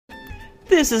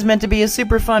This is meant to be a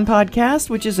super fun podcast,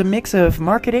 which is a mix of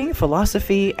marketing,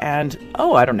 philosophy, and,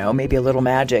 maybe a little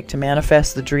magic to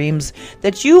manifest the dreams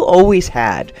that you always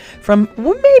had from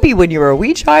maybe when you were a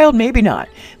wee child, maybe not.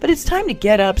 But it's time to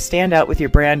get up, stand out with your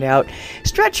brand out,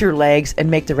 stretch your legs,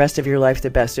 and make the rest of your life the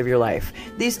best of your life.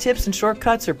 These tips and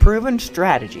shortcuts are proven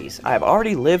strategies. I've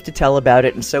already lived to tell about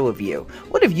it, and so have you.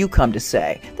 What have you come to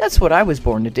say? That's what I was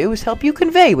born to do, is help you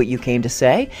convey what you came to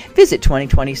say. Visit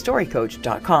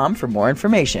 2020storycoach.com for more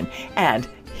information. And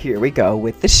here we go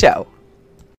with the show.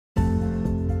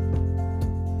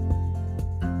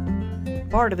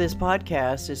 Part of this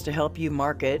podcast is to help you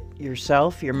market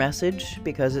yourself, your message,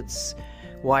 because it's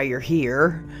why you're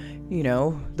here. You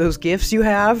know, those gifts you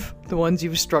have, the ones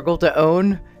you've struggled to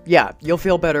own. Yeah, you'll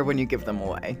feel better when you give them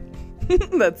away.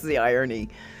 That's the irony.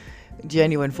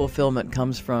 Genuine fulfillment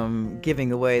comes from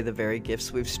giving away the very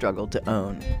gifts we've struggled to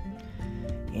own.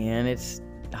 And it's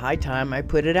high time I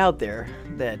put it out there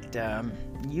that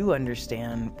you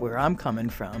understand where I'm coming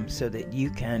from so that you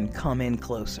can come in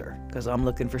closer, because I'm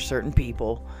looking for certain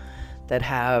people that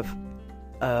have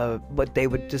what they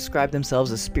would describe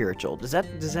themselves as spiritual. Does that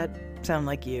sound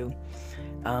like you?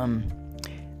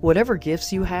 Whatever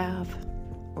gifts you have,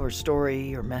 or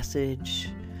story or message,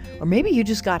 or maybe you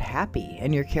just got happy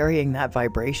and you're carrying that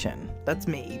vibration. That's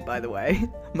me, by the way,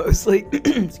 mostly.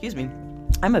 Excuse me.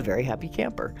 I'm a very happy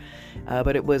camper,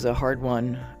 but it was a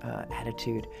hard-won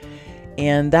attitude.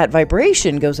 And that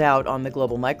vibration goes out on the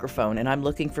global microphone, and I'm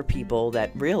looking for people that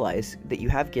realize that you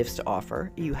have gifts to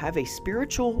offer. You have a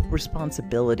spiritual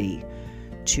responsibility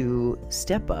to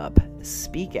step up,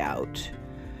 speak out,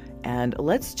 and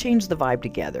let's change the vibe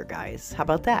together, guys. How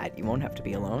about that? You won't have to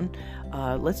be alone.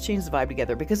 Let's change the vibe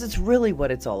together, because it's really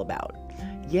what it's all about.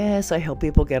 Yes, I help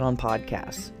people get on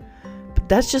podcasts.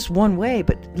 That's just one way,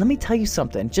 but let me tell you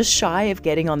something. Just shy of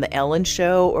getting on the Ellen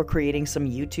Show or creating some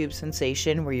YouTube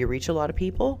sensation where you reach a lot of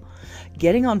people,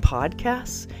 getting on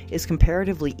podcasts is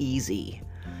comparatively easy.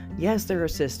 Yes, there are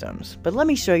systems, but let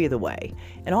me show you the way.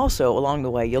 And also, along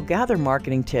the way, you'll gather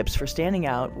marketing tips for standing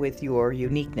out with your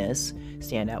uniqueness,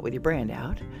 stand out with your brand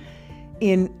out,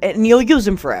 and you'll use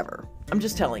them forever. I'm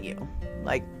just telling you,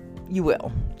 you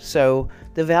will. So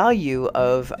the value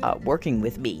of working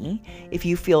with me, if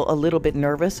you feel a little bit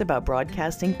nervous about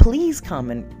broadcasting, please come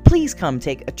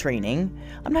take a training.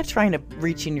 I'm not trying to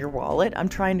reach in your wallet. I'm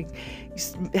trying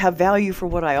to have value for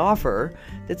what I offer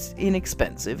that's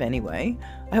inexpensive anyway.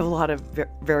 I have a lot of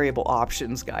variable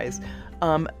options, guys.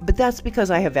 But that's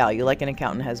because I have value, like an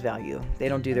accountant has value. They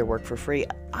don't do their work for free.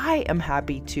 I am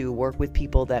happy to work with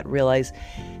people that realize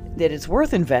that it's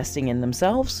worth investing in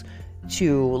themselves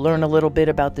to learn a little bit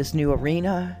about this new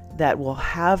arena that will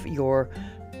have your,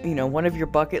 one of your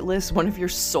bucket lists, one of your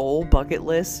soul bucket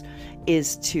lists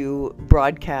is to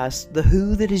broadcast the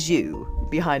who that is you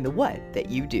behind the what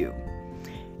that you do.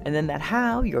 And then that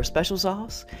how, your special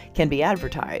sauce, can be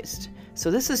advertised. So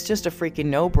this is just a freaking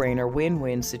no-brainer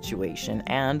win-win situation,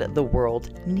 and the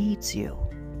world needs you.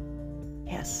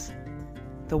 Yes,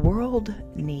 the world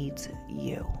needs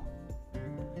you.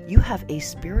 You have a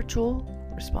spiritual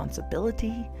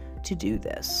responsibility to do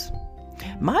this.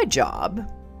 My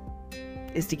job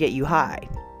is to get you high.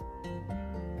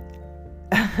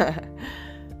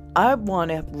 I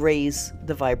want to raise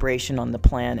the vibration on the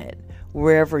planet.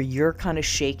 Wherever you're kind of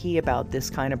shaky about this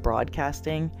kind of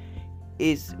broadcasting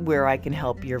is where I can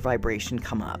help your vibration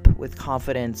come up with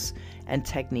confidence and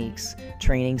techniques,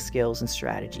 training skills and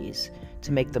strategies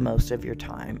to make the most of your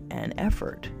time and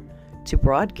effort to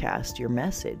broadcast your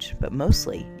message, but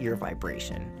mostly your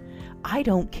vibration. I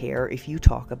don't care if you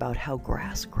talk about how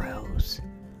grass grows.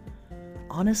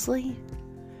 Honestly,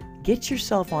 get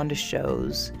yourself onto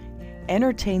shows,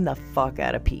 entertain the fuck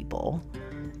out of people,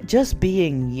 just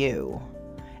being you,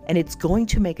 and it's going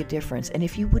to make a difference. And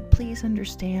if you would please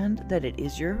understand that it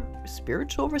is your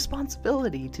spiritual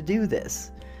responsibility to do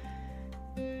this,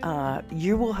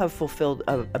 you will have fulfilled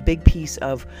a big piece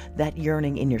of that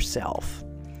yearning in yourself.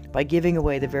 By giving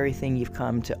away the very thing you've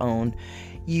come to own,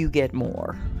 you get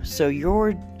more. So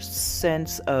your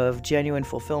sense of genuine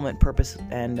fulfillment, purpose,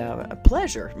 and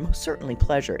pleasure, most certainly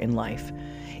pleasure in life,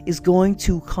 is going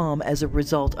to come as a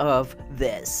result of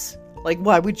this.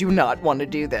 Why would you not want to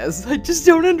do this? I just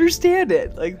don't understand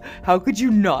it. How could you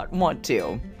not want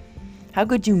to? How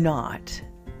could you not?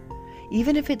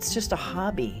 Even if it's just a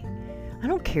hobby. I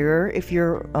don't care if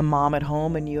you're a mom at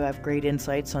home and you have great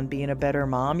insights on being a better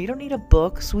mom. You don't need a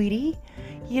book, sweetie.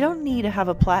 You don't need to have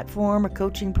a platform, a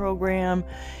coaching program.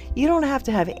 You don't have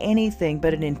to have anything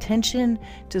but an intention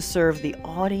to serve the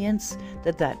audience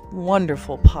that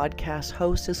wonderful podcast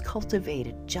host has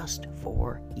cultivated just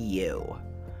for you.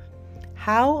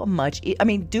 How much, I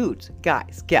mean, dudes,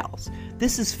 guys, gals,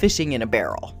 this is fishing in a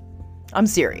barrel. I'm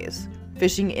serious.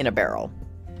 Fishing in a barrel.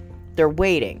 They're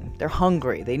waiting. They're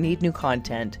hungry. They need new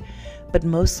content. But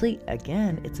mostly,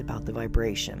 again, it's about the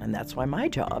vibration. And that's why my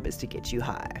job is to get you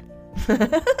high.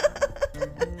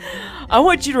 I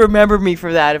want you to remember me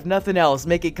for that. If nothing else,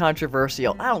 make it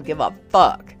controversial. I don't give a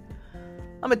fuck.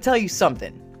 I'm going to tell you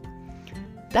something.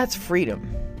 That's freedom.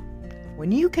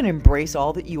 When you can embrace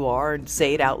all that you are and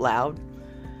say it out loud,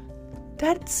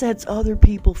 that sets other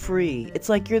people free. It's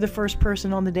like you're the first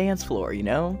person on the dance floor, you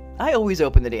know? I always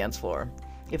open the dance floor.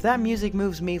 If that music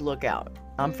moves me, look out.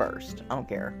 I'm first. I don't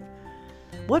care.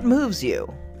 What moves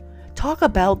you? Talk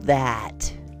about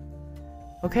that.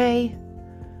 Okay?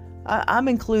 I'm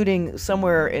including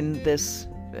somewhere in this...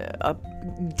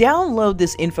 download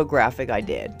this infographic I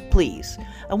did, please.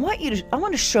 I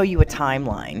want to show you a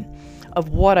timeline of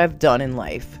what I've done in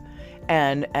life,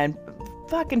 and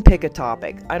fucking pick a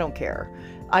topic. I don't care.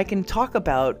 I can talk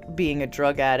about being a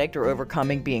drug addict or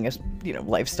overcoming being a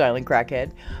lifestyling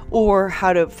crackhead, or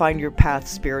how to find your path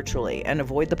spiritually and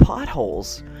avoid the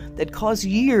potholes that cause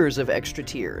years of extra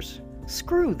tears.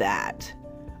 Screw that.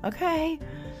 Okay?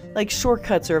 Like,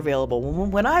 shortcuts are available.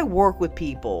 When I work with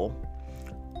people,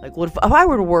 like, what if I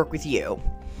were to work with you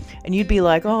and you'd be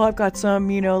like, oh, I've got some,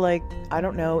 I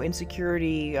don't know,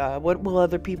 insecurity. What will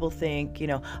other people think?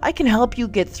 I can help you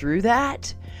get through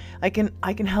that. I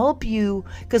can help you,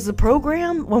 because the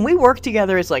program, when we work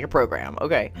together, it's like a program,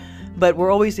 okay? But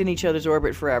we're always in each other's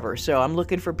orbit forever. So I'm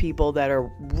looking for people that are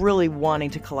really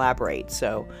wanting to collaborate.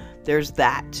 So there's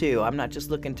that too. I'm not just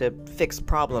looking to fix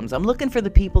problems. I'm looking for the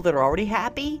people that are already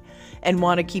happy and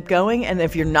want to keep going. And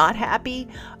if you're not happy,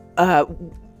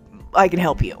 I can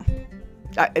help you.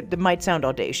 It might sound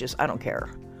audacious. I don't care.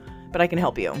 But I can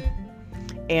help you.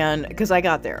 And because I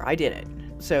got there. I did it.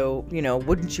 So,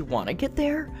 wouldn't you want to get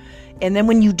there? And then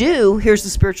when you do, here's the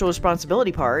spiritual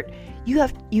responsibility part. You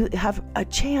have a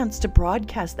chance to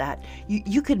broadcast that.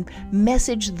 You can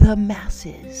message the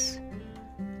masses.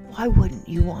 Why wouldn't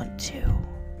you want to?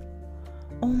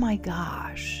 Oh my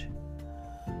gosh.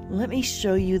 Let me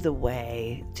show you the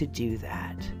way to do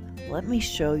that.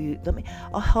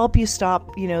 I'll help you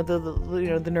stop,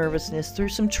 the nervousness through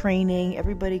some training.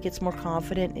 Everybody gets more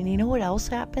confident. And you know what else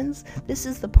happens? This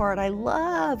is the part I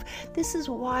love. This is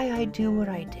why I do what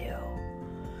I do.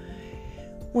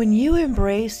 When you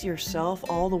embrace yourself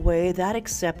all the way, that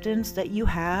acceptance that you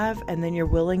have, and then your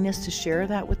willingness to share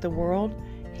that with the world,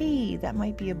 hey, that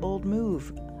might be a bold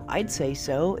move. I'd say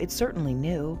so. It's certainly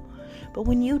new. But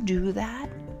when you do that,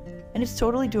 and it's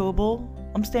totally doable,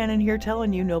 I'm standing here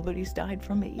telling you nobody's died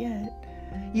from it yet.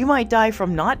 You might die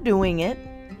from not doing it.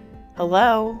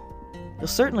 Hello? You'll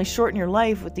certainly shorten your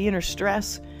life with the inner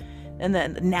stress and the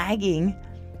nagging.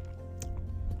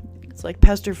 It's like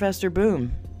pester, fester,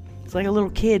 boom. It's like a little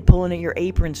kid pulling at your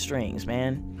apron strings,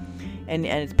 man. And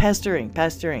it's pestering,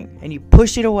 and you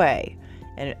push it away.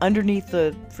 And underneath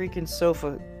the freaking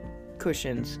sofa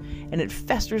cushions. And it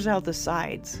festers out the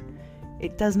sides.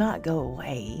 It does not go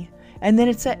away. And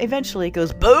then eventually it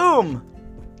goes boom.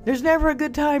 There's never a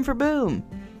good time for boom.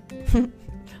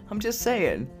 I'm just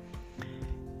saying.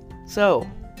 So,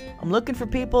 I'm looking for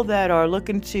people that are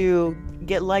looking to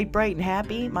get light, bright, and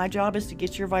happy. My job is to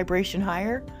get your vibration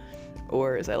higher.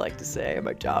 Or, as I like to say,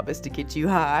 my job is to get you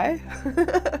high.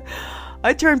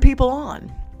 I turn people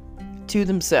on to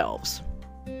themselves.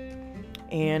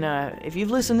 And if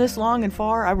you've listened this long and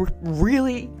far, I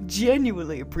really,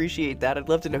 genuinely appreciate that. I'd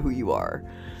love to know who you are.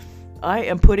 I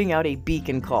am putting out a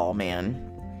beacon call, man.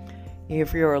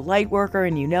 If you're a light worker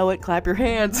and you know it, clap your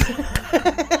hands.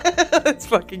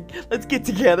 Let's get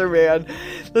together, man.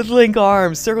 Let's link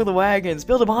arms, circle the wagons,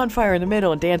 build a bonfire in the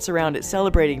middle, and dance around it,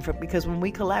 celebrating. Because when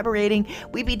we collaborating,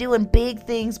 we be doing big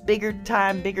things, bigger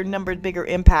time, bigger numbers, bigger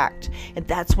impact. And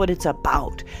that's what it's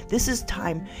about. This is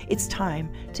time. It's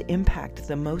time to impact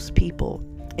the most people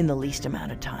in the least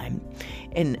amount of time.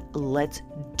 And let's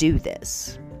do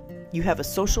this. You have a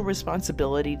social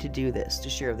responsibility to do this, to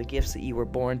share the gifts that you were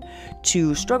born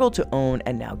to struggle to own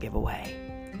and now give away.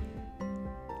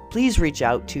 Please reach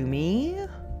out to me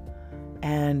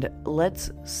and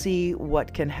let's see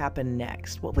what can happen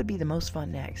next. What would be the most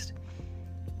fun next?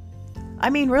 I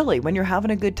mean, really, when you're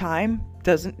having a good time,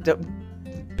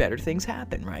 better things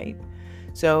happen, right?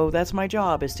 So that's my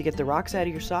job, is to get the rocks out of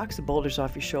your socks, the boulders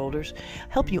off your shoulders,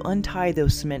 help you untie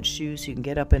those cement shoes so you can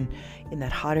get up in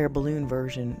that hot air balloon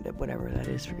version, whatever that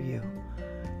is for you.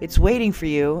 It's waiting for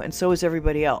you, and so is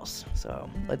everybody else. So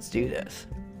let's do this.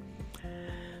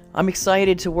 I'm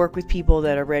excited to work with people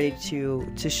that are ready to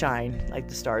shine like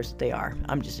the stars that they are.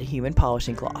 I'm just a human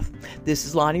polishing cloth. This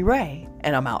is Lonnie Ray,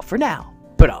 and I'm out for now.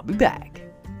 but I'll be back.